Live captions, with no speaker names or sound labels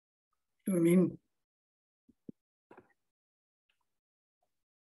I mean,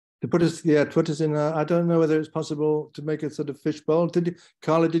 to put us in a, I don't know whether it's possible to make a sort of fishbowl.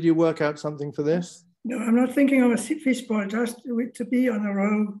 Carla, did you work out something for this? no, I'm not thinking of a fishbowl, just to be on a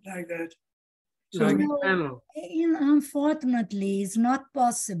row like that. So Like No, unfortunately, it's not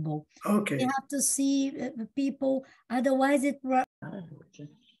possible. okay. You have to see people, otherwise it.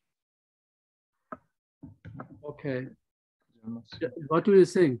 Okay. What do you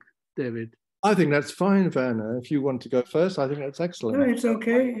think, David? I think that's fine, Werner. If you want to go first, I think that's excellent. No, it's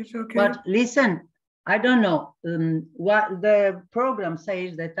okay. It's okay. But listen, I don't know what the program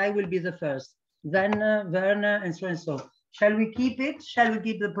says that I will be the first, then Werner, and so and so. Shall we keep it? Shall we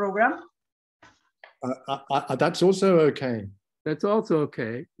keep the program? That's also okay. That's also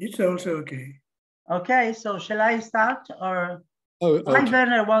okay. It's also okay. Okay, so shall I start or Okay.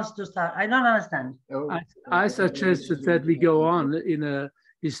 Werner wants to start? I don't understand. I suggested that we go on in a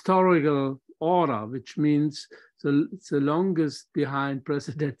historical order, which means the longest behind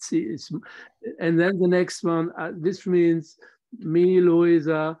presidency is, and then the next one, this means me,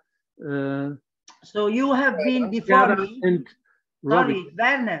 Luisa. So you have been before Gerda me. and Sorry, Robi.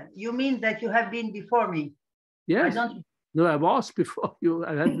 Werner, you mean that you have been before me? Yes. I don't... No, I was before you.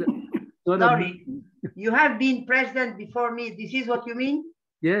 I had Sorry, you have been president before me. This is what you mean?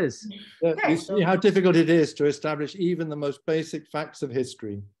 Yes. Okay, You see how difficult it is to establish even the most basic facts of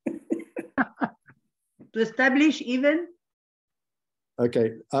history. To establish even?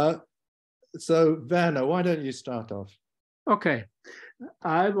 Okay. So Werner, why don't you start off? Okay.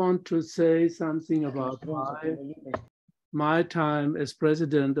 I want to say something about my time as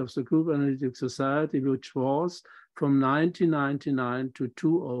president of the Group Analytic Society, which was from 1999 to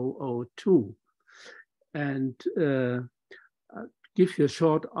 2002. And I'll give you a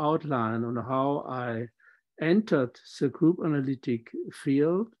short outline on how I entered the group analytic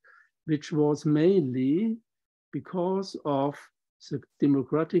field, which was mainly because of the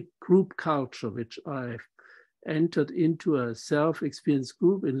democratic group culture, which I entered into a self-experience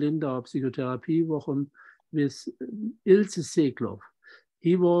group in Lindau Psychotherapiewochen with Ilse Seelow.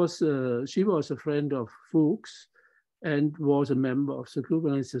 She was a friend of Fuchs and was a member of the Group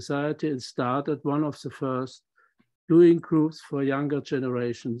Analytic Society and started one of the first doing groups for younger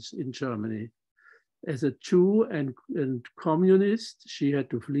generations in Germany. As a Jew and communist, she had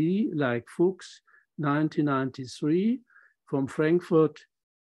to flee, like Fuchs, 1993, from Frankfurt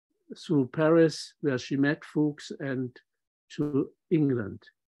through Paris, where she met Fuchs, and to England.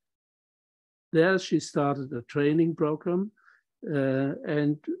 There she started a training program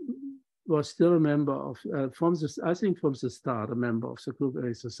and was still a member of, I think from the start, a member of the Group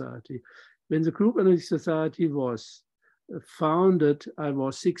Analytic Society. When the Group Analytic Society was founded, I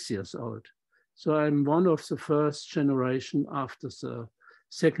was 6 years old. So I'm one of the first generation after the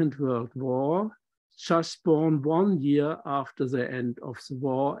Second World War, just born 1 year after the end of the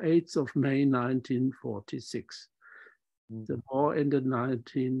war, 8th of May, 1946. The war ended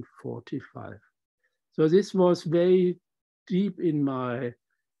 1945. So this was very deep in my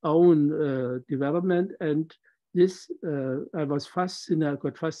own development, and this I was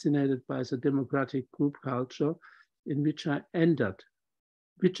got fascinated by the democratic group culture in which I entered,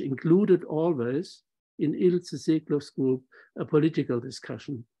 which included always in Ilse Seelow's group a political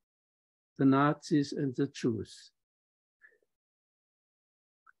discussion, the Nazis and the Jews.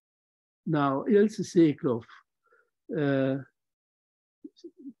 Now, Ilse Seelow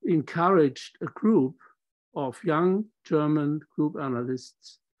encouraged a group of young German group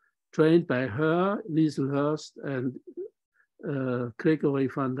analysts trained by her, Liesl Hurst, and Gregory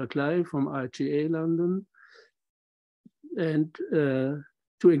van der Kley from IGA London, and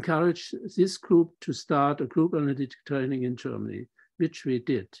to encourage this group to start a group analytic training in Germany, which we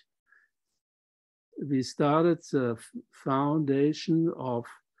did. We started the foundation of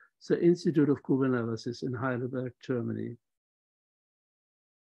the Institute of Group Analysis in Heidelberg, Germany.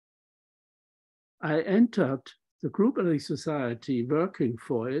 I entered the Group Analytic Society working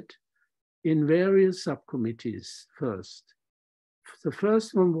for it in various subcommittees first. The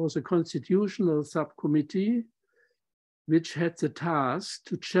first one was a constitutional subcommittee, which had the task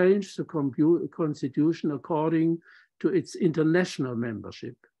to change the constitution according to its international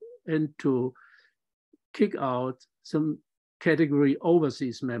membership and to kick out some category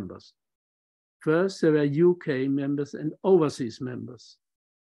overseas members. First, there were UK members and overseas members.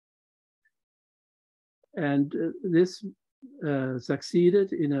 And this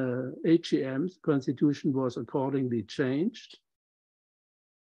succeeded in a AGM. The constitution was accordingly changed.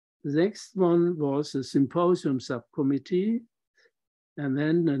 The next one was a symposium subcommittee, and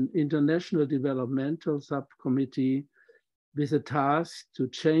then an international developmental subcommittee, with a task to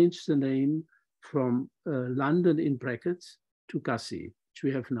change the name from London in brackets to GASi, which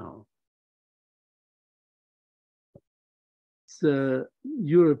we have now. The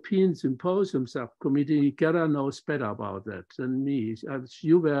European Symposium Subcommittee, Gerda knows better about that than me.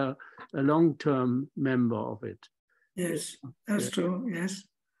 You were a long-term member of it. Yes, that's true, yes.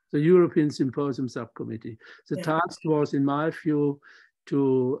 The European Symposium Subcommittee. The task was, in my view,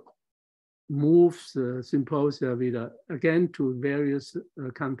 to move the symposia again to various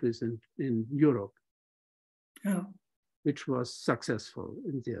countries in Europe, which was successful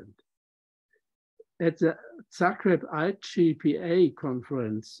in the end. At the Zagreb IGPA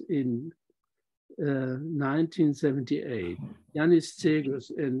conference in 1978, Yanis Tsegos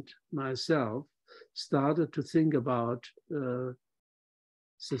and myself started to think about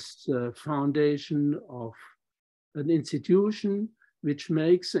this foundation of an institution which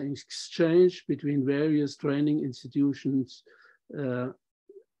makes an exchange between various training institutions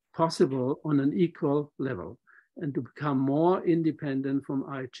possible on an equal level, and to become more independent from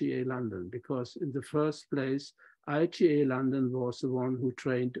IGA London, because in the first place, IGA London was the one who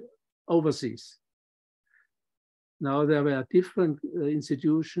trained overseas. Now there were different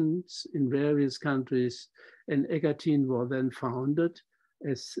institutions in various countries, and EGATIN was then founded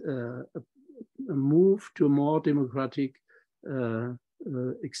as a move to a more democratic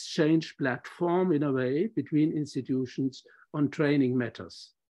exchange platform, in a way, between institutions on training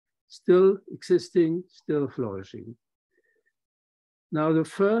matters. Still existing, still flourishing. Now, the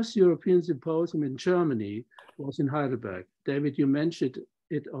first European symposium in Germany was in Heidelberg. David, you mentioned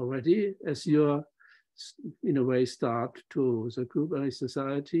it already as your, in a way, start to the Group Analytic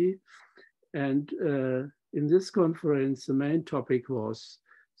Society. And in this conference, the main topic was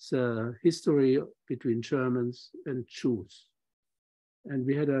the history between Germans and Jews. And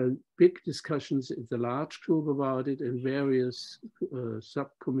we had a big discussions in the large group about it and various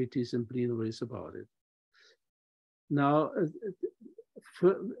subcommittees and plenaries about it. Now,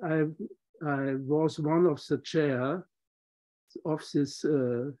 I was one of the chair of this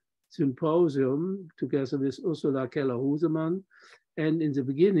symposium together with Ursula Keller-Husemann. And in the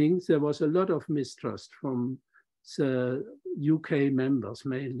beginning, there was a lot of mistrust from the UK members,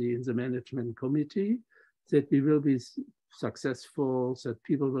 mainly in the management committee, that we will be successful, that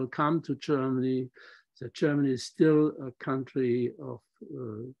people will come to Germany, that Germany is still a country of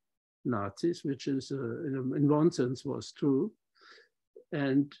Nazis, which is, in one sense, was true.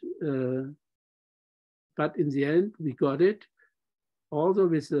 And, but in the end, we got it, although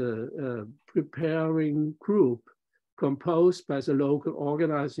with a preparing group composed by the local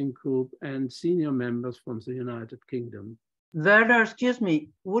organizing group and senior members from the United Kingdom. Werner, excuse me,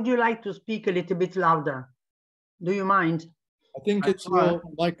 would you like to speak a little bit louder? Do you mind? I think it's your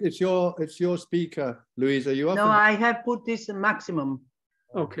mic. It's your speaker, Luisa. You No, I have put this maximum.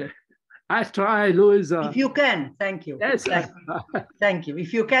 Okay, I try, Luisa. If you can, thank you. Yes, thank you.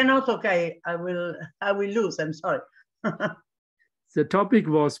 If you cannot, okay, I will lose. I'm sorry. The topic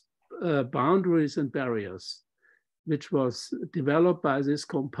was boundaries and barriers, which was developed by this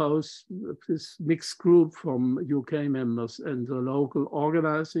mixed group from UK members and the local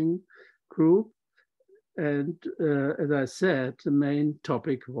organizing group. And as I said, the main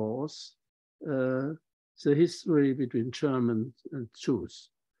topic was the history between Germans and Jews.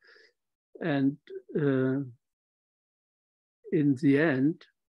 And in the end,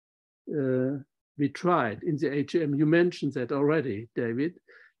 we tried in the AGM, you mentioned that already, David,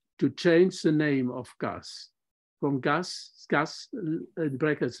 to change the name of GAS from GAS in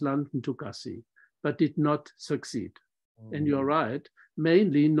brackets London to GASi, but did not succeed. And you're right,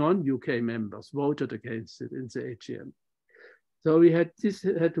 mainly non-UK members voted against it in the AGM. So we had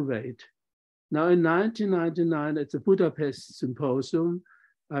to wait. Now in 1999 at the Budapest Symposium,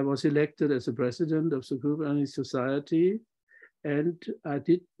 I was elected as the president of the Group Analytic Society, and I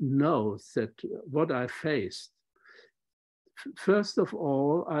did know that what I faced. First of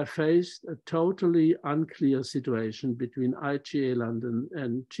all, I faced a totally unclear situation between IGA London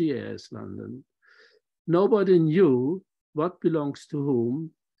and GAS London. Nobody knew what belongs to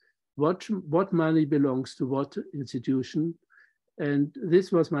whom, what money belongs to what institution. And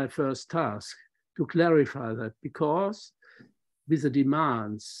this was my first task, to clarify that, because with the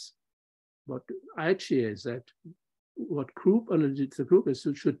demands, what IGA said, what the group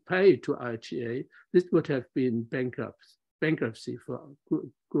should pay to IGA, this would have been bankruptcy for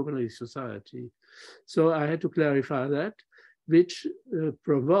Group Analytic Society. So I had to clarify that, which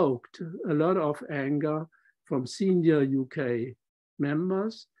provoked a lot of anger from senior UK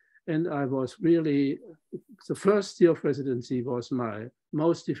members. And I was really, the first year of residency was my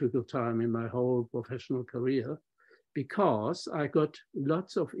most difficult time in my whole professional career. because I got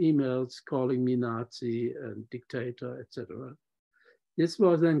lots of emails calling me Nazi and dictator, etc. This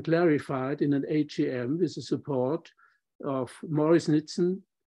was then clarified in an AGM with the support of Maurice Nitzen.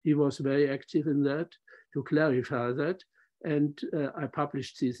 He was very active in that to clarify that. And I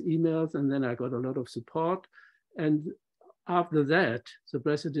published these emails, and then I got a lot of support. And after that, the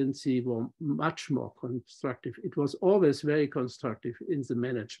presidency was much more constructive. It was always very constructive in the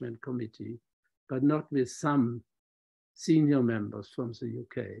management committee, but not with some senior members from the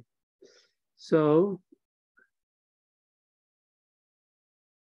UK. So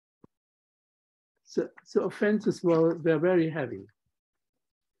the offenses were very heavy.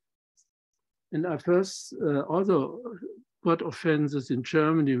 And I first also got offenses in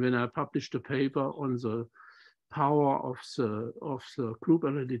Germany when I published a paper on the power of the group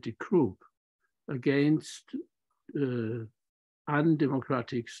analytic group against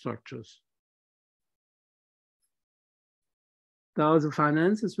undemocratic structures. Now the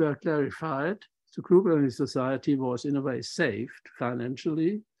finances were clarified. The group analytic society was in a way saved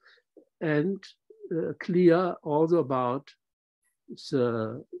financially, and clear also about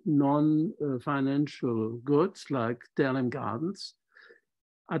the non-financial goods like Derlin Gardens.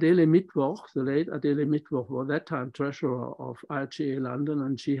 Adele Mittwoch, the late Adele Mittwoch, was that time treasurer of IGA London,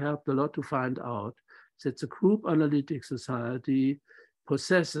 and she helped a lot to find out that the Group Analytic Society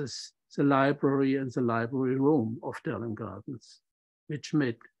possesses the library and the library room of Derlin Gardens, which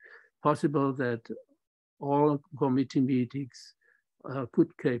made possible that all committee meetings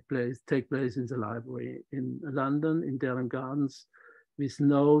could take place in the library in London, in Derlin Gardens, with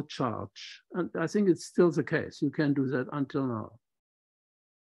no charge. And I think it's still the case. You can do that until now.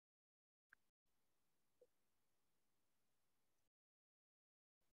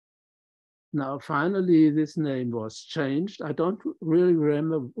 Now, finally, this name was changed. I don't really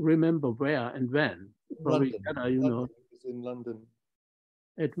remember where and when. Probably, you know. It was in London.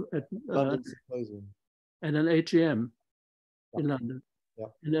 At London Symposium. At an AGM in London.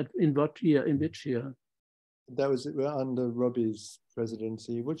 Yeah. In what year? In which year? That was under Robi's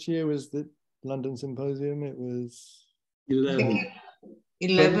presidency. Which year was the London Symposium? It was 11.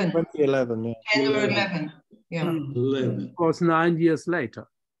 2011. Yeah. January 11. Yeah. 11. It was 9 years later.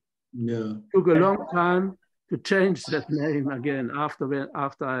 Yeah. It took a long time to change that name again after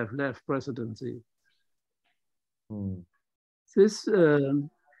I have left presidency. This,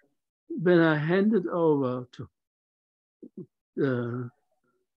 when I handed over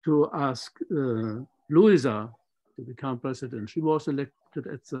to ask Luisa to become president, she was elected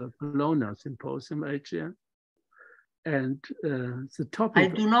at the Bologna Symposium AGM. And the topic— I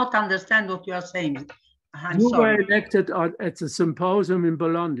do not understand what you are saying. You sorry. were elected at the symposium in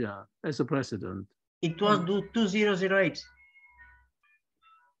Bologna as a president. It was 2008.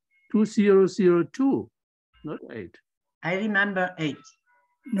 2002, not 8. I remember 8.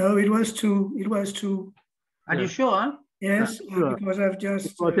 No, it was 2. It was 2. Are you sure? Yes, Sure. because I've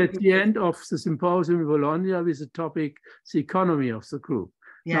just. But at the end of the symposium in Bologna with the topic, the economy of the group.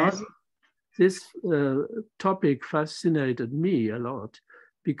 Yes. Now, this topic fascinated me a lot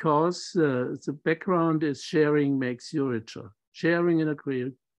because the background is sharing makes you richer. Sharing in a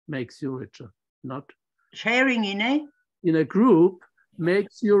group makes you richer, not Sharing in a group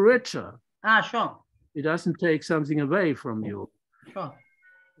makes you richer. Ah, sure. It doesn't take something away from you. Sure.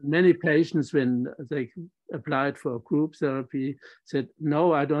 Many patients, when they applied for group therapy, said,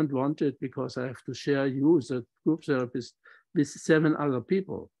 no, I don't want it because I have to share you, the group therapist, with 7 other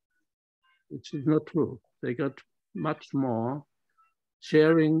people, which is not true. They got much more.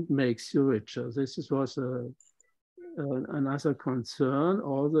 Sharing makes you richer. This was another concern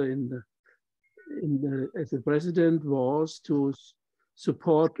also as the president, was to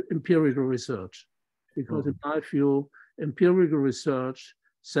support empirical research, because in my view, empirical research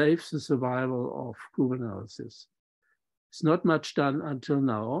saves the survival of group analysis. It's not much done until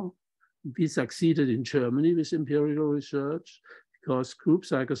now. We succeeded in Germany with empirical research because group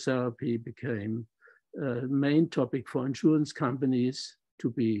psychotherapy became a main topic for insurance companies to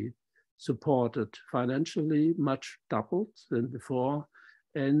be supported financially, much doubled than before.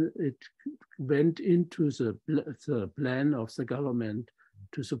 And it went into the plan of the government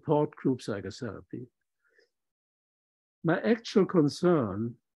to support group psychotherapy. My actual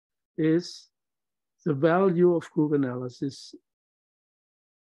concern is the value of group analysis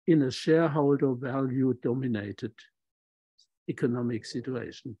in a shareholder value dominated economic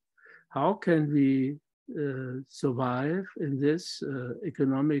situation. How can we survive in this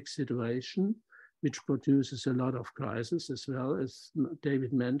economic situation, which produces a lot of crisis, as well as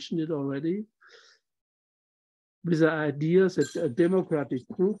David mentioned it already, with the idea that a democratic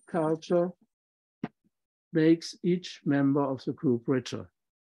group culture makes each member of the group richer.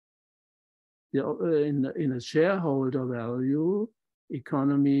 In a shareholder value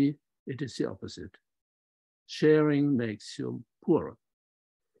economy, it is the opposite. Sharing makes you poorer.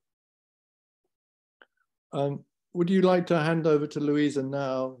 Would you like to hand over to Luisa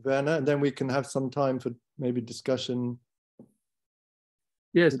now, Werner, and then we can have some time for maybe discussion?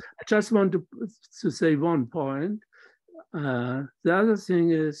 Yes, I just want to say one point. The other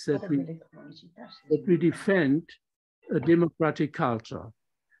thing is that we defend a democratic culture.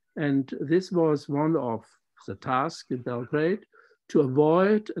 And this was one of the tasks in Belgrade, to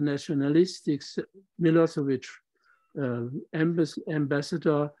avoid a nationalistic Milosevic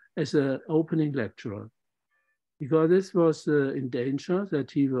ambassador as an opening lecturer. Because this was in danger that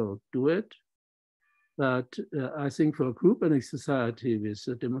he will do it. But I think for a group and a society with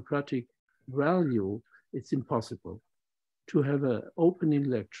a democratic value, it's impossible to have an opening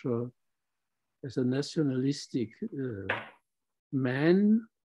lecture as a nationalistic man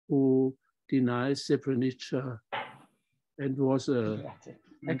who denies Srebrenica and was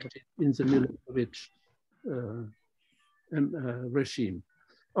active in the Milosevic regime.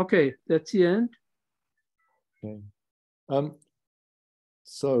 Okay, that's the end. Okay.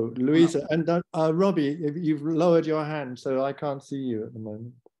 So Luisa and Robbie, you've lowered your hand, so I can't see you at the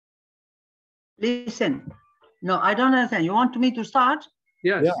moment. Listen, no, I don't understand. You want me to start?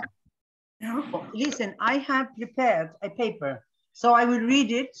 Yes. Yeah. Listen, I have prepared a paper, so I will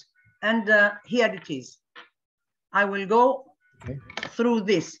read it, and here it is. I will go through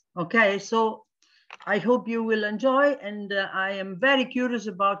this, okay? So I hope you will enjoy, and I am very curious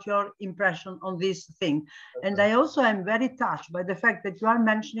about your impression on this thing. Okay. And I also am very touched by the fact that you are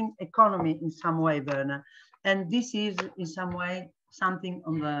mentioning economy in some way, Werner. And this is in some way something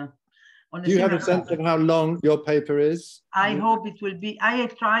on the Do you have a sense of how long your paper is? I hope it will be. I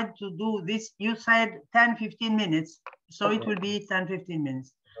have tried to do this. You said 10-15 minutes, so it will be 10-15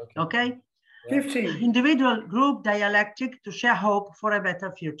 minutes. Okay? 15. Individual group dialectic to share hope for a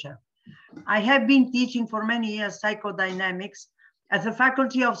better future. I have been teaching for many years psychodynamics at the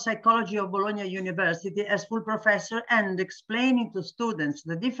Faculty of Psychology of Bologna University as full professor, and explaining to students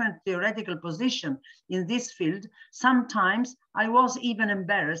the different theoretical position in this field. Sometimes I was even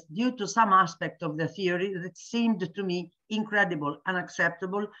embarrassed due to some aspect of the theory that seemed to me incredible,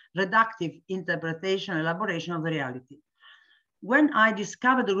 unacceptable, reductive interpretation, elaboration of the reality. When I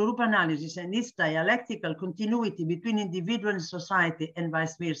discovered the group analysis and its dialectical continuity between individual and society and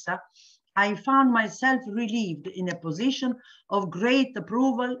vice versa, I found myself relieved in a position of great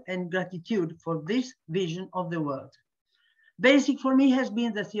approval and gratitude for this vision of the world. Basic for me has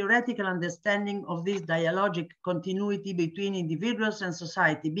been the theoretical understanding of this dialogic continuity between individuals and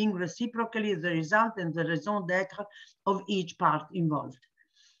society, being reciprocally the result and the raison d'etre of each part involved.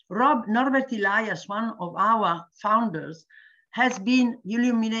 Norbert Elias, one of our founders, has been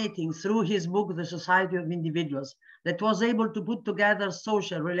illuminating through his book, The Society of Individuals, that was able to put together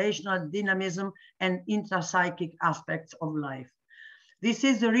social, relational dynamism and intrapsychic aspects of life. This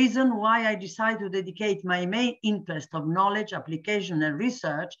is the reason why I decided to dedicate my main interest of knowledge, application, and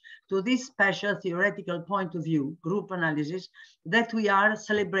research to this special theoretical point of view, group analysis, that we are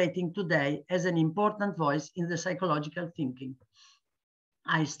celebrating today as an important voice in the psychological thinking.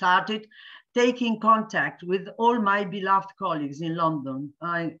 I started taking contact with all my beloved colleagues in London.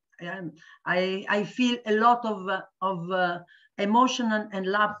 I feel a lot of emotion and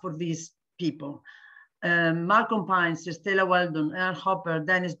love for these people. Malcolm Pines, Stella Weldon, Ernst Hopper,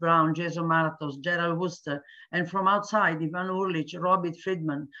 Dennis Brown, Jason Maratos, Gerald Wooster, and from outside, Ivan Urlich, Robi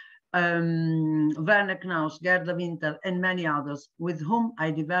Friedman, Werner Knauss, Gerda Winther, and many others, with whom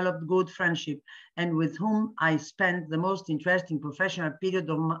I developed good friendship and with whom I spent the most interesting professional period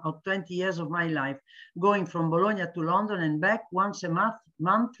of 20 years of my life, going from Bologna to London and back once a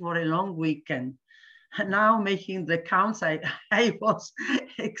month for a long weekend. Now making the counts, I was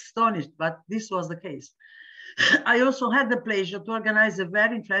astonished, but this was the case. I also had the pleasure to organize a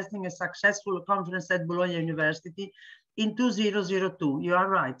very interesting and successful conference at Bologna University in 2002. You are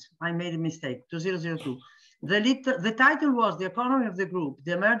right, I made a mistake, 2002. The title was The Economy of the Group,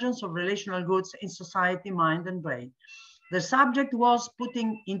 the Emergence of Relational Goods in Society, Mind and Brain. The subject was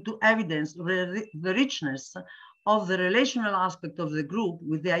putting into evidence the richness of the relational aspect of the group,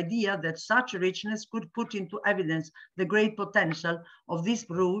 with the idea that such richness could put into evidence the great potential of this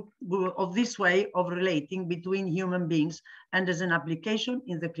group, of this way of relating between human beings, and as an application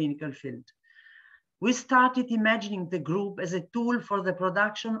in the clinical field. We started imagining the group as a tool for the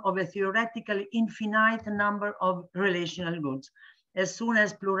production of a theoretically infinite number of relational goods, as soon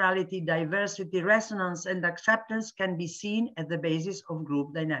as plurality, diversity, resonance, and acceptance can be seen at the basis of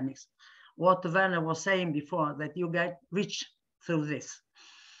group dynamics. what Werner was saying before, that you get rich through this.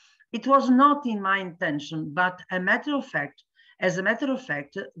 It was not in my intention, but as a matter of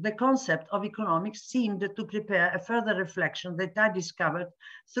fact, the concept of economics seemed to prepare a further reflection that I discovered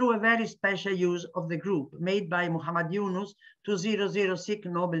through a very special use of the group made by Muhammad Yunus 2006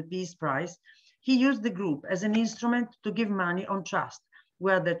 Nobel Peace Prize. He used the group as an instrument to give money on trust,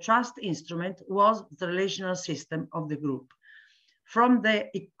 where the trust instrument was the relational system of the group. From the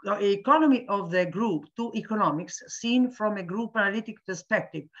economy of the group to economics, seen from a group analytic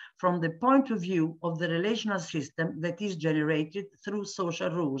perspective, from the point of view of the relational system that is generated through social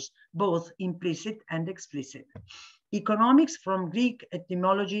rules, both implicit and explicit. Economics, from Greek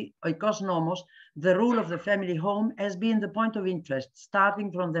etymology, oikos, the rule of the family home, has been the point of interest,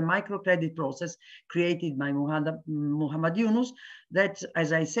 starting from the microcredit process created by Muhammad Yunus, that,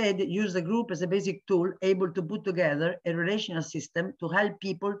 as I said, used the group as a basic tool able to put together a relational system to help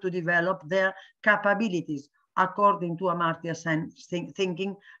people to develop their capabilities, according to Amartya Sen's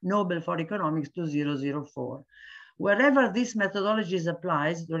thinking, Nobel for Economics 2004. Wherever this methodology is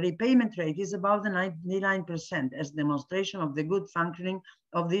applied, the repayment rate is about the 99% as demonstration of the good functioning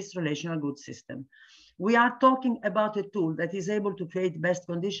of this relational good system. We are talking about a tool that is able to create best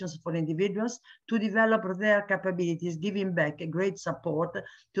conditions for individuals to develop their capabilities, giving back a great support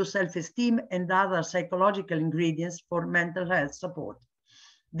to self-esteem and other psychological ingredients for mental health support.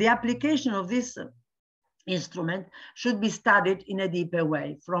 The application of this instrument should be studied in a deeper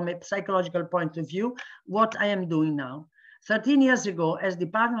way from a psychological point of view, what I am doing now. 13 years ago, as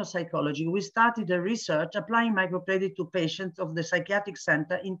Department of Psychology, we started a research applying microcredit to patients of the psychiatric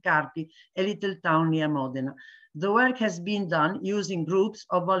center in Carpi, a little town near Modena. The work has been done using groups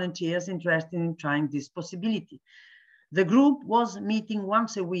of volunteers interested in trying this possibility. The group was meeting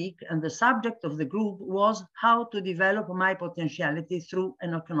once a week, and the subject of the group was how to develop my potentiality through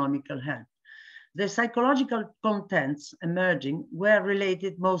an economical help. The psychological contents emerging were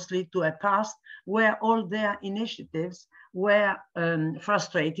related mostly to a past where all their initiatives were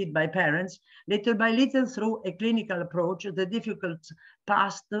frustrated by parents. Little by little, through a clinical approach, the difficult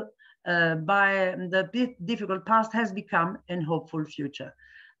past has become a hopeful future.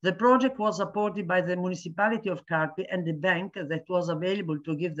 The project was supported by the municipality of Carpi and the bank that was available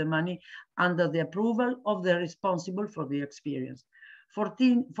to give the money under the approval of the responsible for the experience.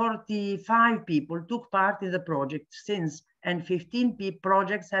 45 people took part in the project since, and 15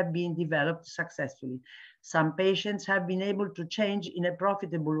 projects have been developed successfully. Some patients have been able to change in a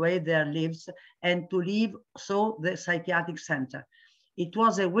profitable way their lives and to leave so the psychiatric center. It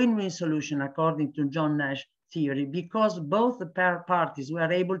was a win-win solution according to John Nash theory, because both the parties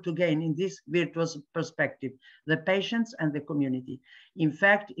were able to gain in this virtuous perspective, the patients and the community. In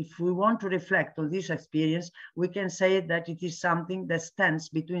fact, if we want to reflect on this experience, we can say that it is something that stands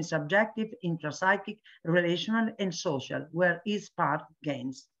between subjective, intrapsychic, relational, and social, where each part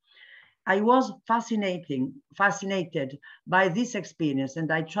gains. I was fascinated by this experience,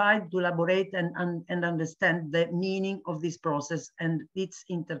 and I tried to elaborate and understand the meaning of this process and its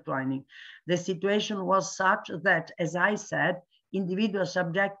intertwining. The situation was such that, as I said, individual,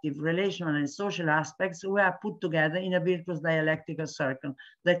 subjective, relational, and social aspects were put together in a virtuous dialectical circle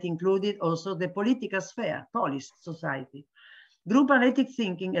that included also the political sphere, polis, society. Group analytic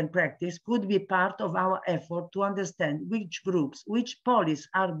thinking and practice could be part of our effort to understand which groups, which polis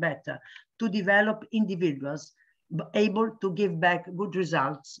are better to develop individuals able to give back good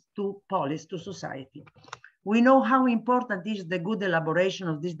results to polis, to society. We know how important is the good elaboration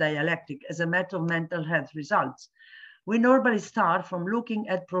of this dialectic as a matter of mental health results. We normally start from looking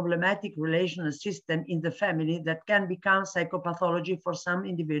at problematic relational system in the family that can become psychopathology for some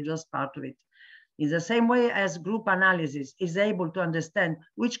individuals part of it. In the same way as group analysis is able to understand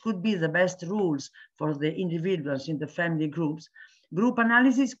which could be the best rules for the individuals in the family groups, group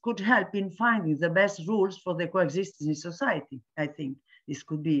analysis could help in finding the best rules for the coexistence in society. I think this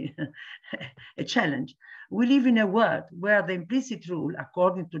could be a challenge. We live in a world where the implicit rule,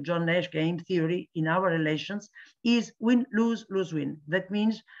 according to John Nash game theory in our relations, is win, lose, lose, win. That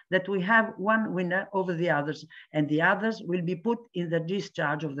means that we have one winner over the others, and the others will be put in the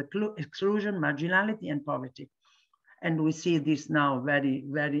discharge of the exclusion, marginality, and poverty. And we see this now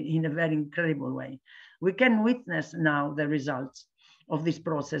in a very incredible way. We can witness now the results of this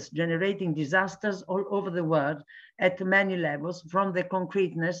process, generating disasters all over the world at many levels, from the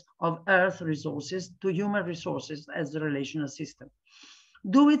concreteness of earth resources to human resources as a relational system.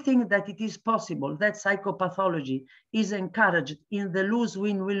 Do we think that it is possible that psychopathology is encouraged in the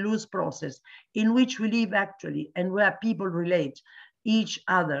lose-win-will-lose process in which we live actually, and where people relate each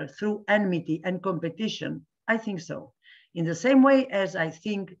other through enmity and competition? I think so. In the same way as I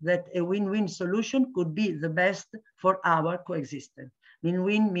think that a win-win solution could be the best for our coexistence.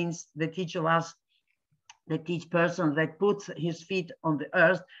 Win-win means that each of us, that each person that puts his feet on the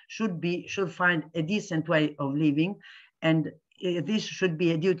earth should find a decent way of living, and this should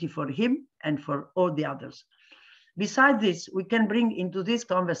be a duty for him and for all the others. Besides this, we can bring into this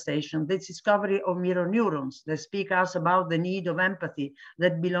conversation the discovery of mirror neurons that speak us about the need of empathy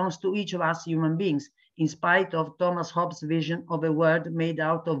that belongs to each of us human beings, in spite of Thomas Hobbes' vision of a world made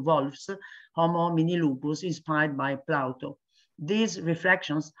out of wolves, Homo homini lupus, inspired by Plato. These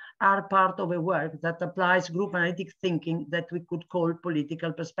reflections are part of a work that applies group analytic thinking that we could call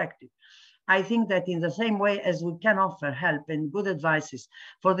political perspective. I think that in the same way as we can offer help and good advices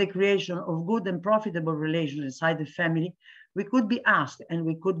for the creation of good and profitable relations inside the family, we could be asked and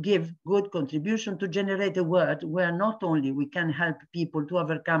we could give good contribution to generate a world where not only we can help people to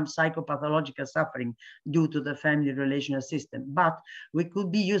overcome psychopathological suffering due to the family relational system, but we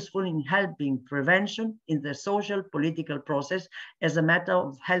could be useful in helping prevention in the social political process as a matter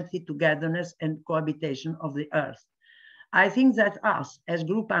of healthy togetherness and cohabitation of the earth. I think that us as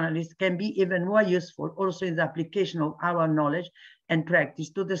group analysts can be even more useful also in the application of our knowledge and practice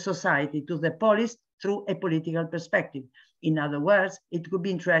to the society, to the polis, through a political perspective. In other words, it could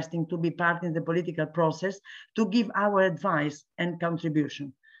be interesting to be part in the political process to give our advice and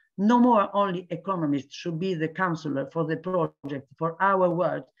contribution. No more only economists should be the counselor for the project for our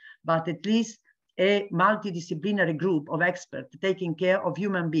world, but at least a multidisciplinary group of experts taking care of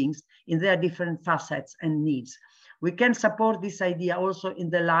human beings in their different facets and needs. We can support this idea also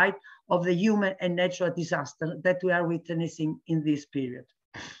in the light of the human and natural disaster that we are witnessing in this period.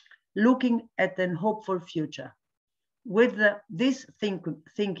 Looking at a hopeful future. With this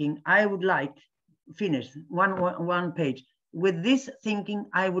thinking, I would like, finish one page. With this thinking,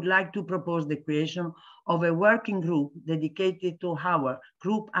 I would like to propose the creation of a working group dedicated to how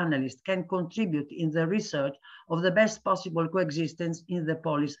group analysts can contribute in the research of the best possible coexistence in the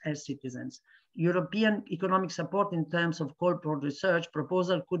polis as citizens. European economic support in terms of corporate research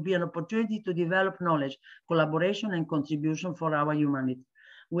proposal could be an opportunity to develop knowledge, collaboration, and contribution for our humanity.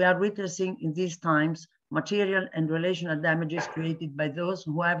 We are witnessing in these times material and relational damages created by those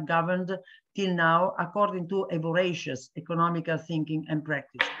who have governed till now according to a voracious economical thinking and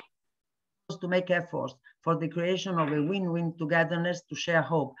practice. To make efforts for the creation of a win-win togetherness to share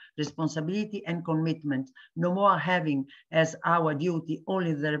hope, responsibility, and commitment, no more having as our duty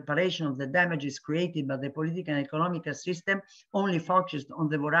only the reparation of the damages created by the political and economical system, only focused on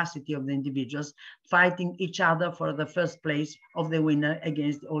the voracity of the individuals, fighting each other for the first place of the winner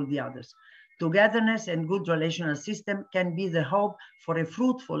against all the others. Togetherness and good relational system can be the hope for a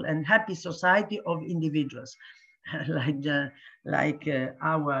fruitful and happy society of individuals, like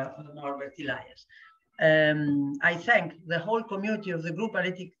our Norbert Elias. I thank the whole community of the group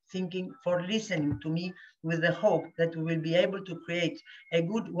analytic thinking for listening to me with the hope that we will be able to create a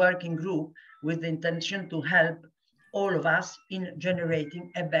good working group with the intention to help all of us in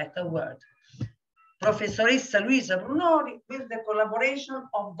generating a better world. Professoressa Luisa Brunori with the collaboration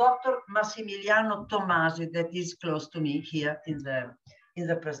of Dr. Massimiliano Tommasi that is close to me here in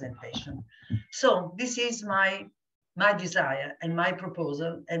the presentation. So this is my desire and my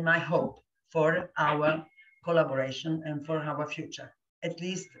proposal and my hope for our collaboration and for our future. At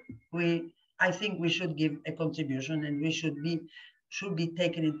least I think we should give a contribution and we should be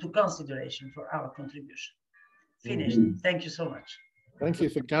taken into consideration for our contribution. Finished. Thank you so much. Thank you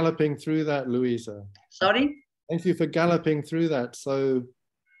for galloping through that, Luisa. Sorry? Thank you for galloping through that so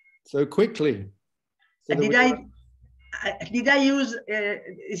quickly. So did I use,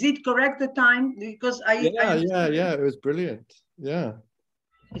 is it correct the time? Because yeah, it was brilliant. Yeah.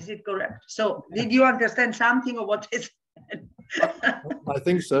 Is it correct? So did you understand something of what is? I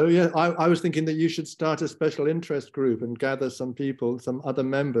think so, yeah. I was thinking that you should start a special interest group and gather some people, some other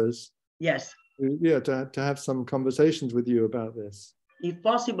members. Yes. To have some conversations with you about this. If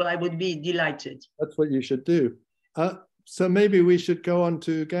possible, I would be delighted. That's what you should do. So maybe we should go on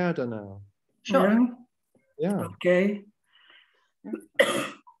to Gerda now. Sure. Yeah. Okay.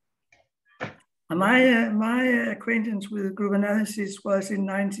 My acquaintance with group analysis was in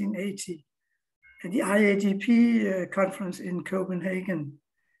 1980 at the IAGP conference in Copenhagen,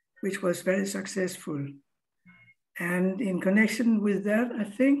 which was very successful. And in connection with that, I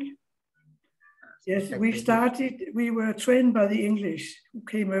think, yes, we were trained by the English, who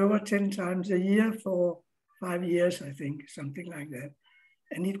came over 10 times a year for 5 years, I think, something like that.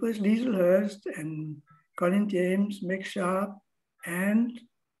 And it was Liesl Hurst and Colin James, Meg Sharp, and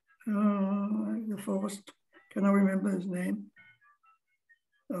the first, can I remember his name?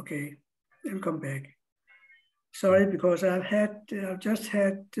 Okay, they'll come back. Sorry, because I've just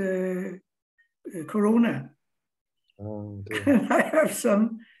had Corona. Oh, I have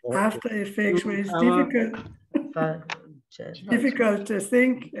some after effects where it's difficult to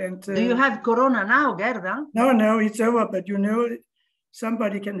think. And do you have Corona now, Gerda? No, it's over. But you know,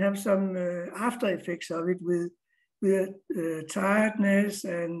 somebody can have some after effects of it with tiredness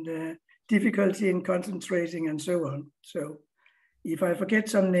and difficulty in concentrating and so on. So if I forget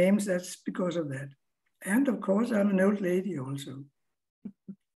some names, that's because of that. And of course, I'm an old lady also.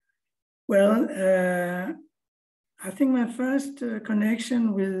 Well, I think my first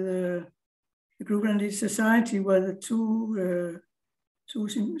connection with the Group Analytic Society were the two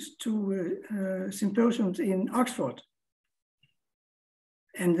symposiums in Oxford.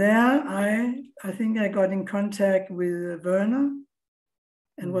 And there I think I got in contact with Werner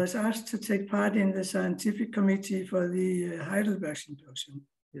and was asked to take part in the scientific committee for the Heidelberg Symposium.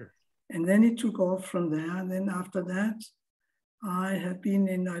 Yes. And then it took off from there. And then after that, I have been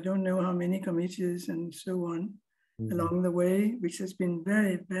in, I don't know how many committees and so on along the way, which has been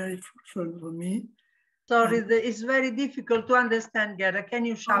very, very fruitful for me. Sorry, it's very difficult to understand, Gerda. Can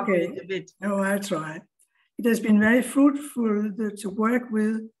you shout a little bit? No, I'll try. It has been very fruitful to work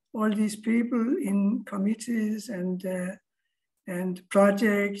with all these people in committees and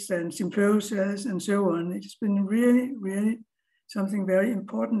projects and symposiums and so on. It's been really, really something very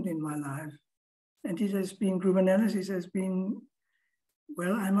important in my life. And it has been, group analysis has been,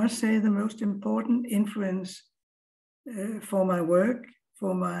 well, I must say, the most important influence for my work,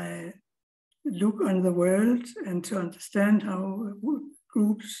 for my look on the world, and to understand how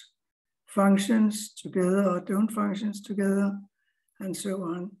groups functions together or don't functions together, and so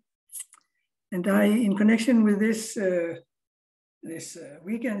on. And in connection with this this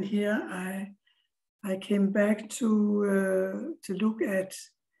weekend here, I came back to look at.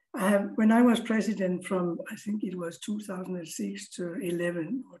 When I was president from, I think it was 2006 to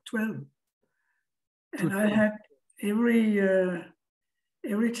 11 or 12, and I had every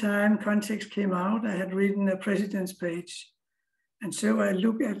time context came out, I had written a president's page. And so I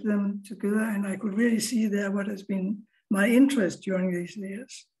look at them together and I could really see there what has been my interest during these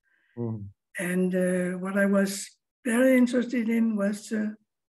years. And what I was very interested in was to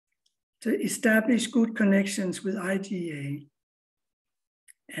establish good connections with IGA.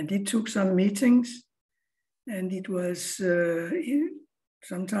 And it took some meetings, and it was,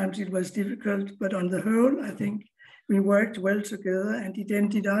 sometimes it was difficult, but on the whole, I think we worked well together, and it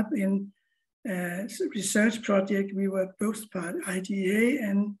ended up in a research project we were both part, IGA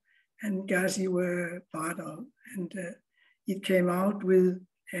and GASi were part of. And it came out with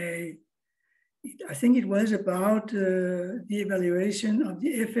I think it was about the evaluation of the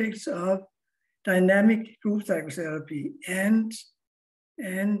effects of dynamic group psychotherapy and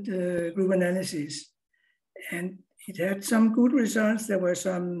group analysis. And it had some good results. There were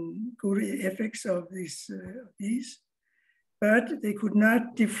some good effects of these, but they could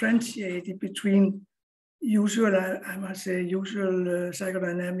not differentiate it between usual, I must say, usual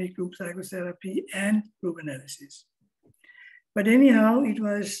psychodynamic group psychotherapy and group analysis. But anyhow, it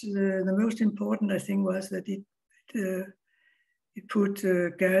was the most important, I think, was that it put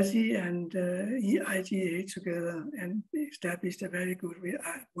GASi and IGA together and established a very good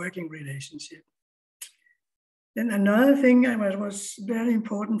working relationship. Then another thing that was very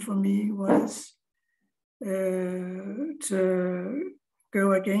important for me was to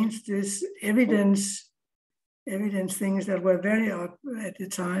go against this evidence things that were very up at the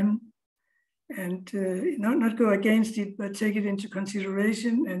time, and not go against it, but take it into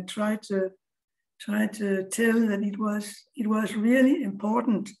consideration and try to tell that it was really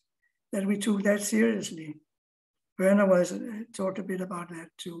important that we took that seriously. Werner talked a bit about that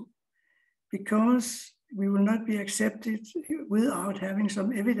too, because we will not be accepted without having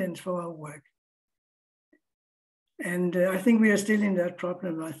some evidence for our work. And I think we are still in that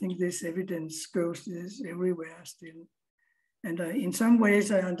problem. I think this evidence goes everywhere still. And in some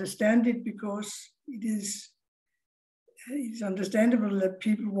ways I understand it, because it's understandable that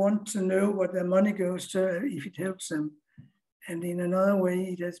people want to know what their money goes to if it helps them. And in another way,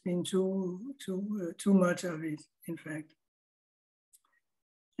 it has been too much of it, in fact.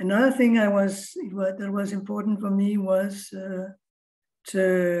 Another thing that was important for me was to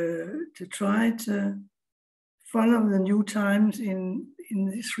try to follow the new times in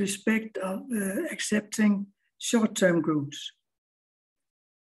this respect of accepting short-term groups.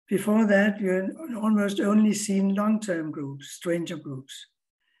 Before that, you almost only seen long-term groups, stranger groups.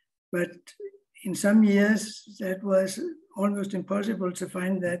 But in some years, that was almost impossible to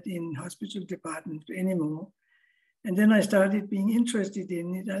find that in hospital departments anymore. And then I started being interested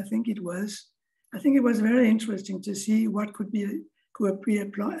in it. I think it was I think it was very interesting to see what could be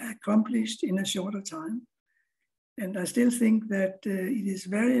accomplished in a shorter time. And I still think that it is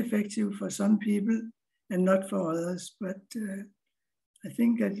very effective for some people and not for others. But I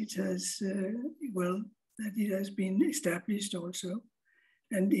think that it has, that it has been established also.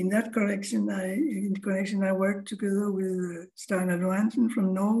 And in that connection, I worked together with Steinar Lorentzen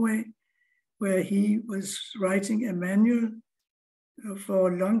from Norway, where he was writing a manual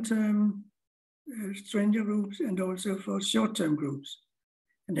for long-term stranger groups and also for short-term groups,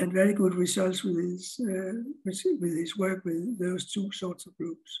 and had very good results with his work with those two sorts of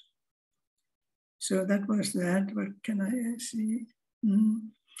groups. So that was that. What can I see?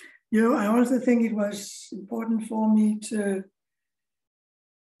 I also think it was important for me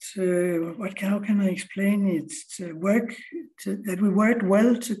how can I explain it? That we worked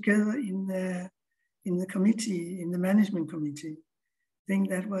well together in the committee, in the management committee. I think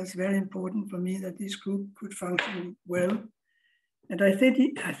that was very important for me, that this group could function well. And I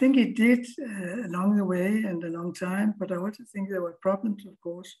think it did along the way and a long time, but I also think there were problems, of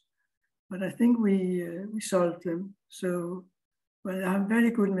course. But I think we solved them. So, well, I have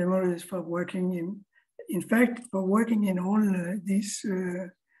very good memories for working in fact, for working in all these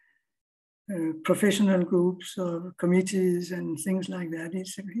professional groups or committees and things like that. It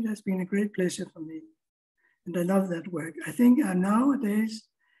has been a great pleasure for me. And I love that work. I think I'm nowadays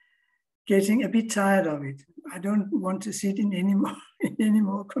getting a bit tired of it. I don't want to sit in any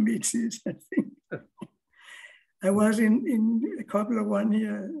more committees, I think. I was in a couple of 1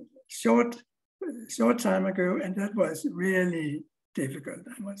 year, short time ago, and that was really difficult,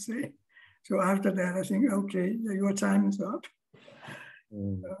 I must say. So after that, I think, okay, your time is up.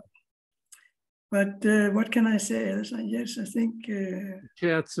 But what can I say else? Yes, I think...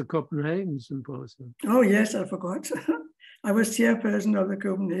 chaired the Copenhagen Symposium. Oh, yes, I forgot. I was chairperson of the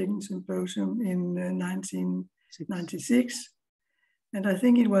Copenhagen Symposium in 1996. And I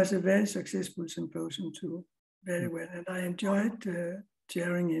think it was a very successful symposium too, very well. And I enjoyed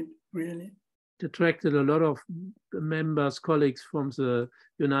chairing it, really. It attracted a lot of members, colleagues from the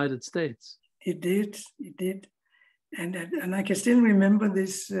United States. It did. And I can still remember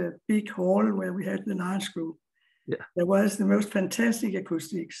this big hall where we had the large group. Yeah. There was the most fantastic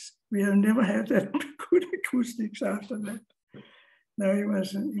acoustics. We have never had that good acoustics after that. No, it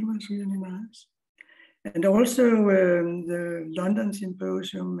was really nice. And also the London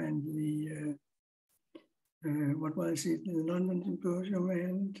Symposium and the London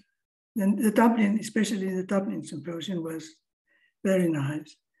Symposium and the Dublin, especially the Dublin Symposium, was very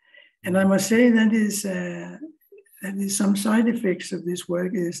nice. And I must say that is some side effects of this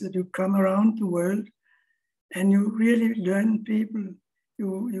work is that you come around the world and you really learn people.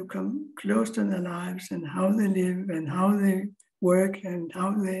 You come close to their lives and how they live and how they work and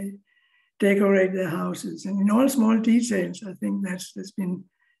how they decorate their houses. And in all small details, I think that's been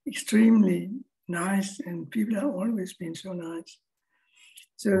extremely nice, and people have always been so nice.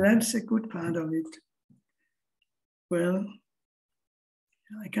 So that's a good part of it. Well,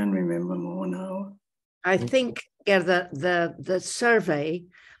 I can't remember more now. I think, Gerda, the survey,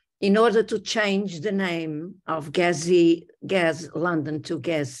 in order to change the name of GASi London to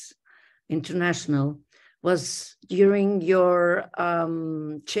GAS International, was during your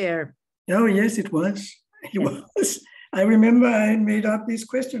chair. Oh, yes, it was. It was. I remember I made up this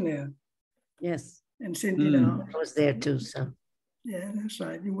questionnaire. Yes. And sent it out. I was there too, so. Yeah, that's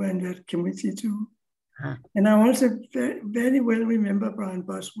right. You were in that committee too. Huh. And I also very well remember Brian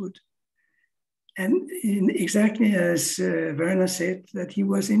Boswood. And exactly as Werner said, that he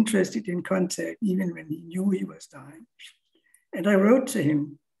was interested in contact even when he knew he was dying. And I wrote to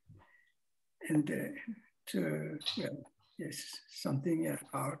him and something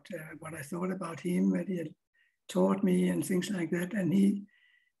about what I thought about him, that he had taught me and things like that. And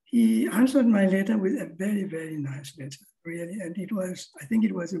he answered my letter with a very, very nice letter, really. And I think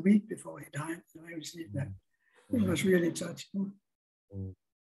it was a week before he died that I received that. It was really touching.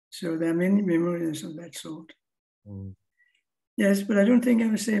 So there are many memories of that sort. Yes, but I don't think I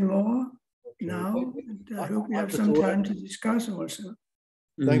will say more now. And I hope we have some time to discuss also.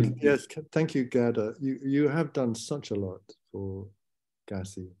 Thank you, Gerda. You have done such a lot for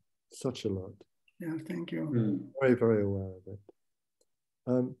GASi, such a lot. Yeah, thank you. Very, very aware of it.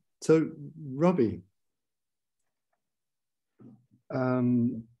 So, Robbie.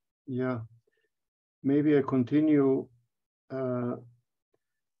 Yeah, maybe I continue.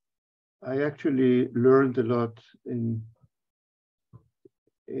 I actually learned a lot in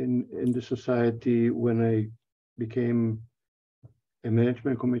the society when I became a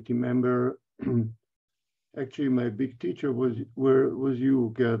management committee member. Actually, my big teacher was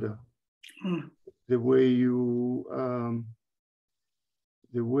you, Gerda. the way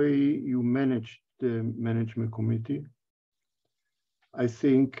you managed the management committee. I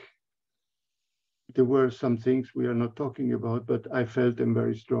think there were some things we are not talking about, but I felt them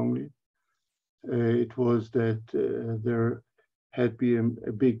very strongly. It was that there had been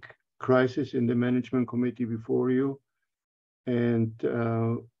a big crisis in the management committee before you. And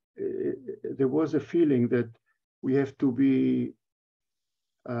there was a feeling that we have to be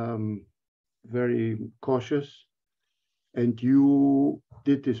very cautious. And you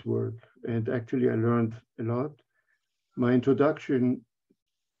did this work. And actually, I learned a lot. My introduction,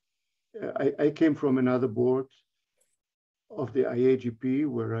 I came from another board of the IAGP,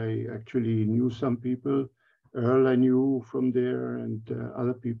 where I actually knew some people. Earl I knew from there, and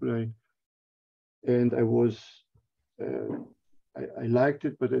other people I liked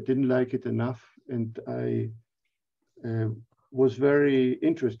it, but I didn't like it enough. And I was very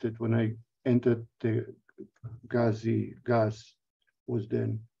interested when I entered the GASi was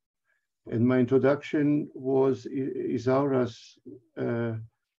then. And my introduction was Isaura's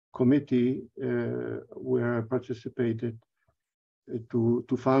committee where I participated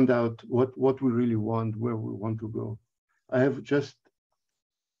to find out what we really want, where we want to go. I have just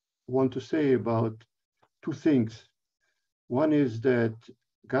want to say about two things. One is that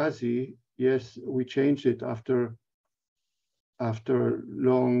GASi, yes, we changed it after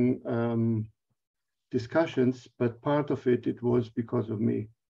long discussions, but part of it was because of me.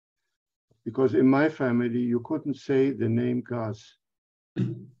 Because in my family, you couldn't say the name GAS.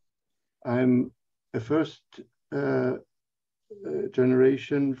 I'm a first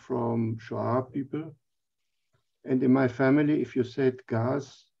generation from Shoah people. And in my family, if you said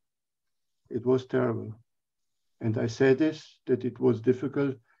GAS, it was terrible. And I said this, that it was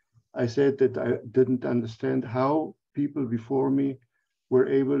difficult. I said that I didn't understand how people before me were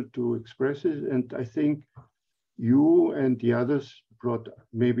able to express it. And I think you and the others brought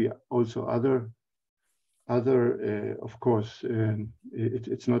maybe also other of course,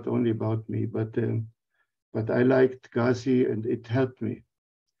 it's not only about me, but I liked GASi and it helped me.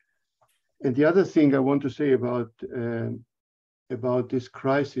 And the other thing I want to say about this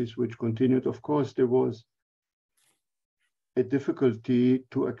crisis, which continued, of course, there was a difficulty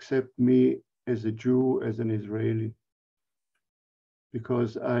to accept me as a Jew, as an Israeli,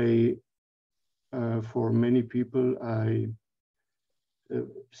 because for many people, I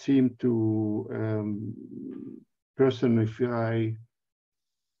seem to personify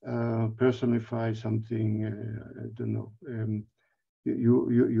something. I don't know.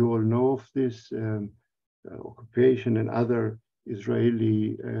 You all know of this occupation and other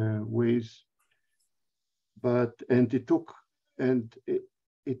Israeli ways, and it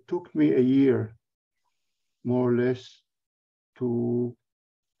took me a year, more or less, to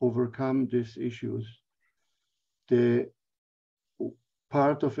overcome these issues. The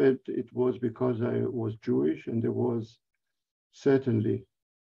part of it was because I was Jewish, and there was certainly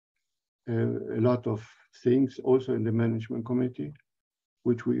a lot of things also in the management committee,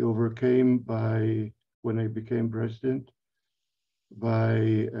 which we overcame when I became president,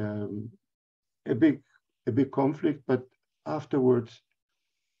 by a big conflict, but afterwards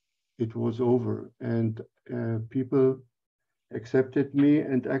it was over, and people accepted me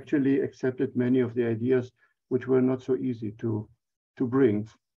and actually accepted many of the ideas which were not so easy to bring.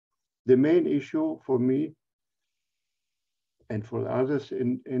 The main issue for me and for others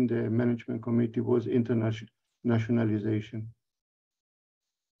in the management committee was internationalization.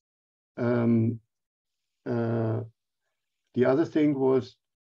 The other thing was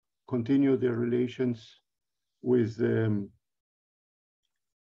continue the relations with the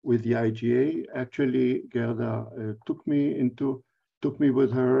IGA. Actually, Gerda took me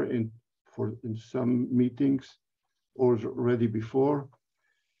with her in some meetings already before.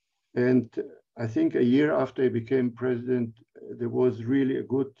 And I think a year after I became president, there was really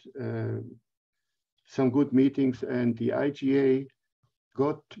some good meetings, and the IGA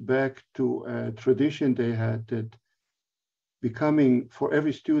got back to a tradition they had, that for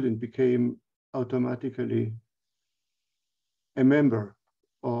every student became automatically a member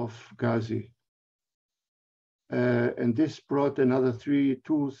of GASi. And this brought another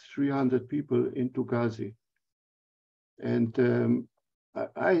 300 people into GASi. And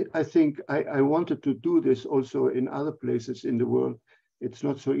I think I wanted to do this also in other places in the world. It's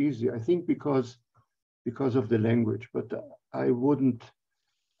not so easy, I think, because of the language, but I would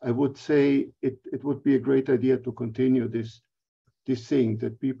say it would be a great idea to continue this thing,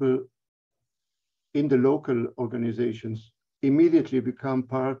 that people in the local organizations immediately become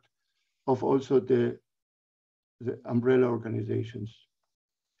part of also the umbrella organizations.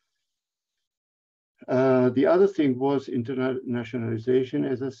 The other thing was internationalization.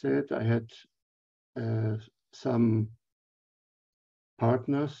 As I said, I had some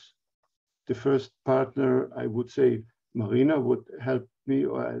partners. The first partner, I would say, Marina would help me.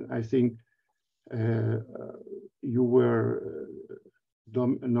 I think you were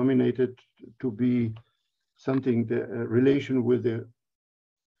nominated to be something, the relation with the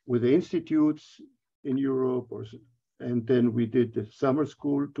institutes in Europe, and then we did the summer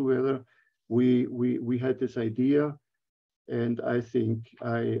school together. We had this idea, and I think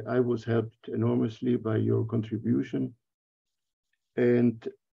I was helped enormously by your contribution. And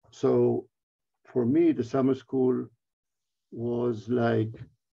so for me, the summer school was like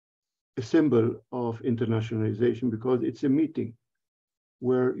a symbol of internationalization, because it's a meeting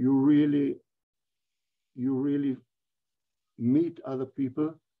where you really meet other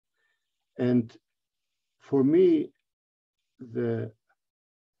people. And for me, the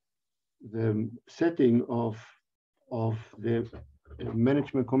setting of the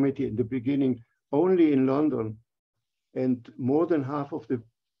management committee in the beginning only in London, and more than half of the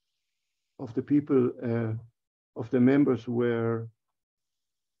people of the members were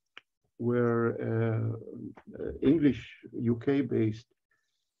English, UK based,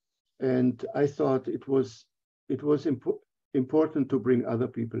 and I thought it was important to bring other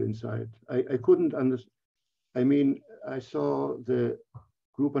people inside. I couldn't understand. I mean, I saw the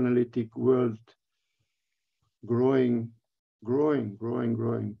group analytic world growing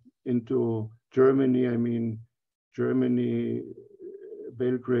into Germany. I mean, Germany,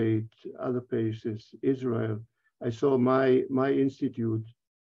 Belgrade, other places, Israel. I saw my institute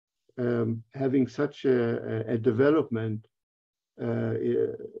having such a development,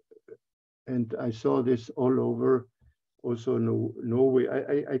 and I saw this all over. Also, Norway.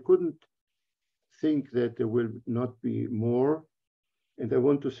 I couldn't think that there will not be more. And I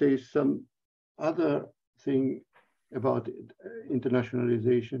want to say some other thing about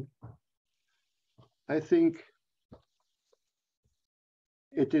internationalization. I think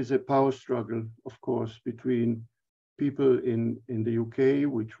it is a power struggle, of course, between people in the UK,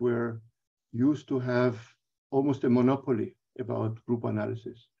 which were used to have almost a monopoly about group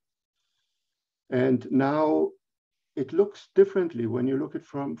analysis. And now it looks differently when you look at it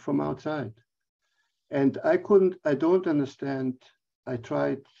from outside. And I don't understand. I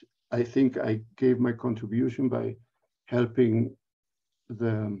tried, I think I gave my contribution by helping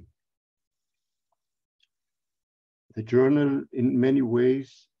the journal in many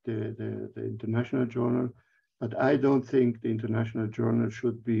ways, the international journal, but I don't think the international journal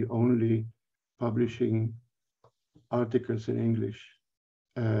should be only publishing articles in English,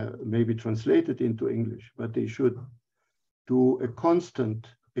 maybe translated into English, but they should do a constant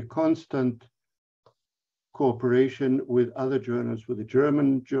cooperation with other journals, with the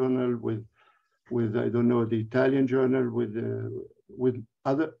German journal, with I don't know, the Italian journal, with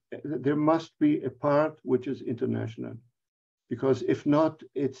other. There must be a part which is international, because if not,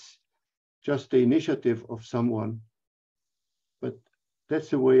 it's just the initiative of someone. But that's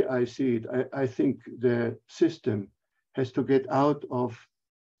the way I see it. I think the system has to get out of,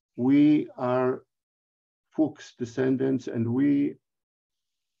 we are Fuchs descendants, and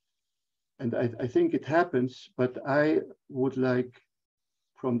I think it happens, but I would like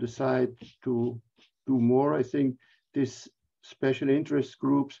from the side to do more. I think these special interest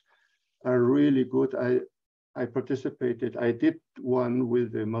groups are really good. I participated. I did one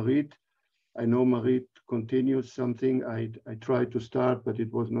with Marit. I know Marit continues something. I tried to start, but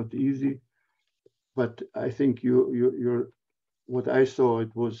it was not easy. But I think you're what I saw,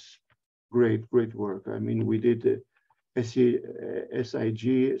 it was great work. I mean, we did the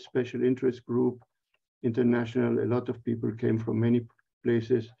SIG, Special Interest Group, international. A lot of people came from many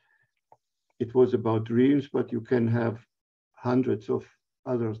places. It was about dreams, but you can have hundreds of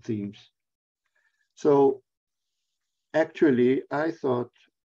other themes. So actually, I thought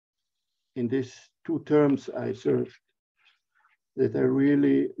in these 2 terms I served that I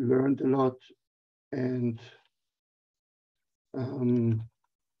really learned a lot. And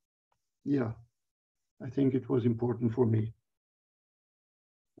yeah, I think it was important for me.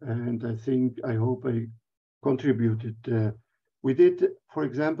 And I hope I contributed. We did, for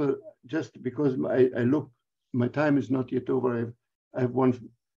example, just because I look, my time is not yet over. I have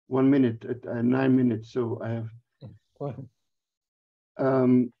one minute, 9 minutes, so I have.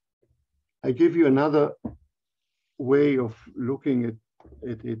 I give you another way of looking at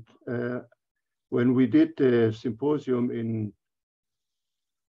it. When we did the symposium in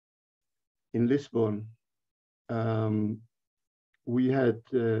Lisbon, we had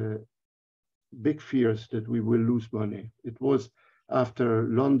big fears that we will lose money. after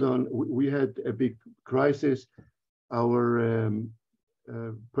London, we had a big crisis. Our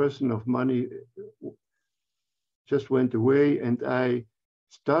person of money just went away, and I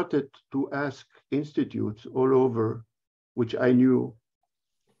started to ask institutes all over, which I knew,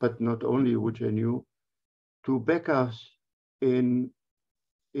 but not only which I knew, to back us in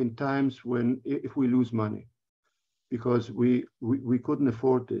times when, if we lose money, because we couldn't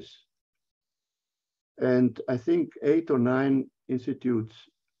afford this. And I think 8 or 9 institutes,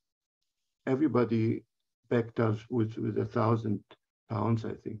 everybody backed us with £1,000,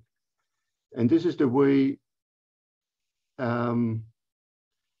 I think. And this is the way,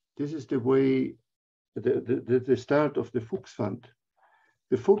 the start of the Fuchs Fund.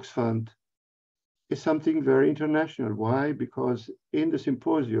 The Fuchs Fund is something very international. Why? Because in the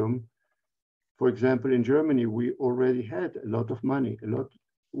symposium, for example, in Germany, we already had a lot of money,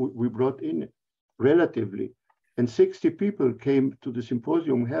 we brought in relatively, and 60 people came to the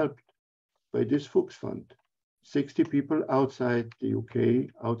symposium helped by this Fuchs Fund. 60 people outside the UK,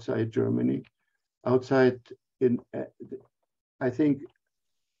 outside Germany, outside in, I think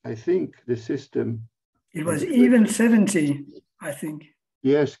the system. It was even 70, I think.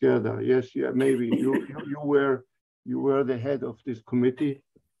 Yes, Gerda. Yes, yeah, maybe you were the head of this committee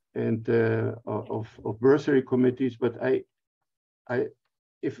and of bursary committees. But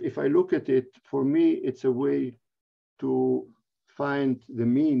if I look at it, for me, it's a way to find the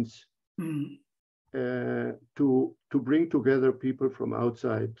means to bring together people from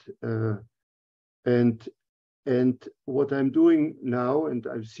outside. And what I'm doing now, and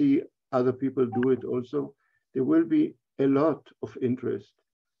I see other people do it also, there will be a lot of interest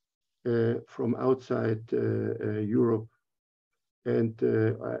from outside Europe. And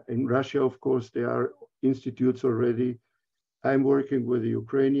in Russia, of course, there are institutes already. I'm working with the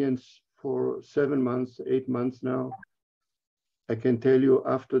Ukrainians for 7 months, 8 months now. I can tell you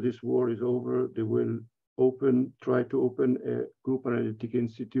after this war is over, they will try to open a group analytic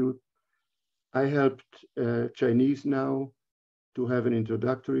institute. I helped Chinese now to have an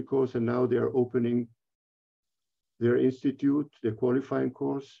introductory course, and now they are opening their institute, their qualifying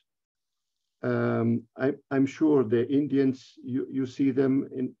course. I'm sure the Indians, you see them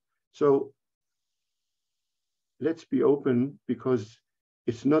in, so let's be open, because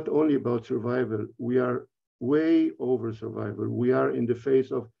it's not only about survival. We are way over survival. We are in the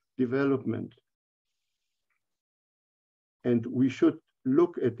phase of development. And we should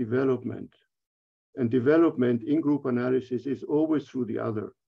look at development. And development in group analysis is always through the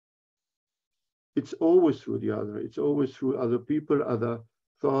other. It's always through the other. It's always through other people, other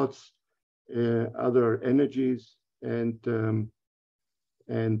thoughts, other energies, and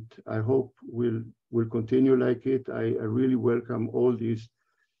I hope we'll continue like it. I really welcome all these,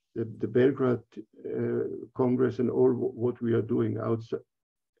 the Belgrade Congress and all what we are doing outside,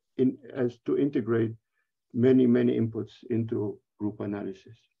 as to integrate many inputs into group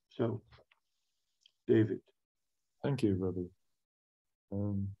analysis. So, David. Thank you, Robi.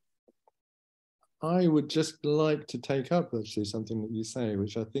 I would just like to take up actually something that you say,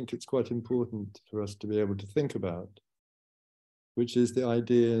 which I think it's quite important for us to be able to think about, which is the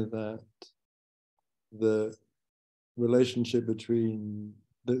idea that the relationship between,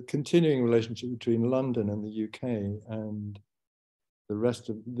 the continuing relationship between London and the UK and the rest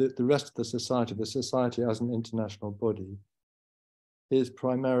of the society as an international body, is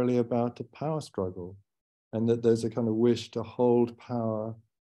primarily about a power struggle, and that there's a kind of wish to hold power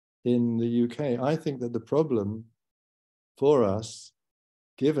in the UK. I think that the problem for us,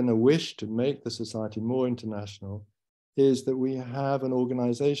 given a wish to make the society more international, is that we have an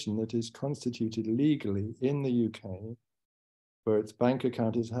organization that is constituted legally in the UK, where its bank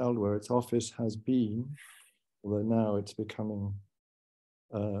account is held, where its office has been, although now it's becoming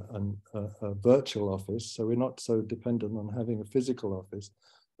a virtual office, so we're not so dependent on having a physical office.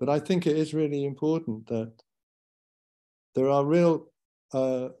 But I think it is really important that there are real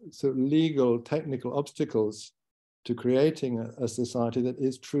sort of legal, technical obstacles to creating a society that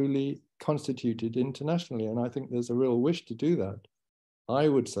is truly constituted internationally. And I think there's a real wish to do that. I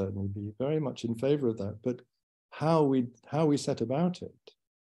would certainly be very much in favor of that, but how we set about it.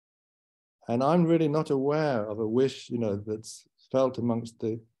 And I'm really not aware of a wish, you know, that's felt amongst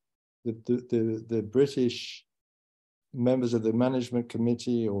the British members of the management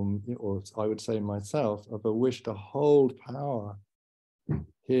committee, or I would say myself, of a wish to hold power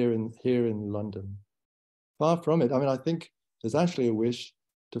here in London. Far from it. I mean, I think there's actually a wish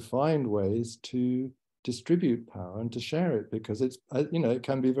to find ways to distribute power and to share it, because it's, you know, it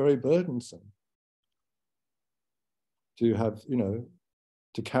can be very burdensome to have, you know,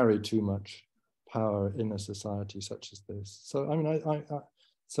 to carry too much power in a society such as this. So I mean,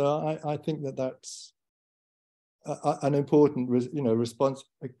 I think that that's an important, response.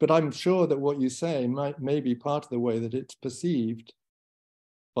 But I'm sure that what you say may be part of the way that it's perceived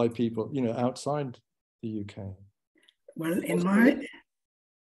by people, outside the UK. Well, in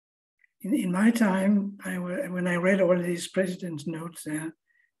my time, when I read all these president's notes,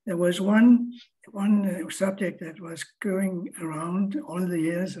 there was one subject that was going around all the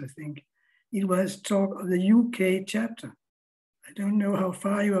years, I think. It was talk of the UK chapter. I don't know how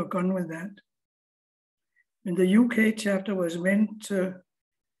far you have gone with that. And the UK chapter was meant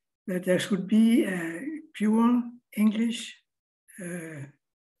that there should be a pure English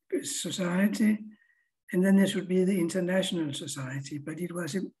society, and then there should be the international society. But it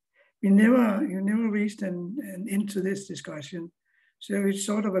was, you never reached an into this discussion. So it's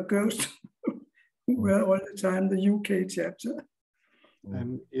sort of a ghost where all the time the UK chapter.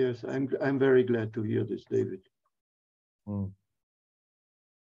 Yes, I'm very glad to hear this, David.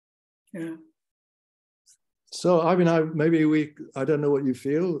 Yeah. So, I mean, I don't know what you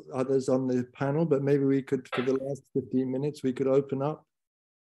feel, others on the panel, but maybe we could, for the last 15 minutes, we could open up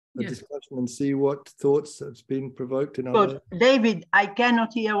a discussion and see what thoughts have been provoked in other. David, I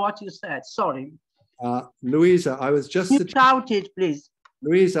cannot hear what you said. Sorry. Luisa, I was just shout it, please.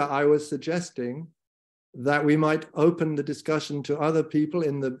 Luisa, I was suggesting that we might open the discussion to other people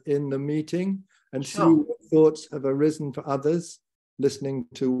in the meeting and see what thoughts have arisen for others, listening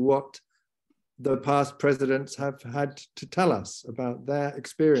to what the past presidents have had to tell us about their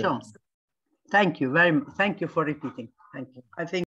experience. Sure. Thank you very much. Thank you for repeating. Thank you. I think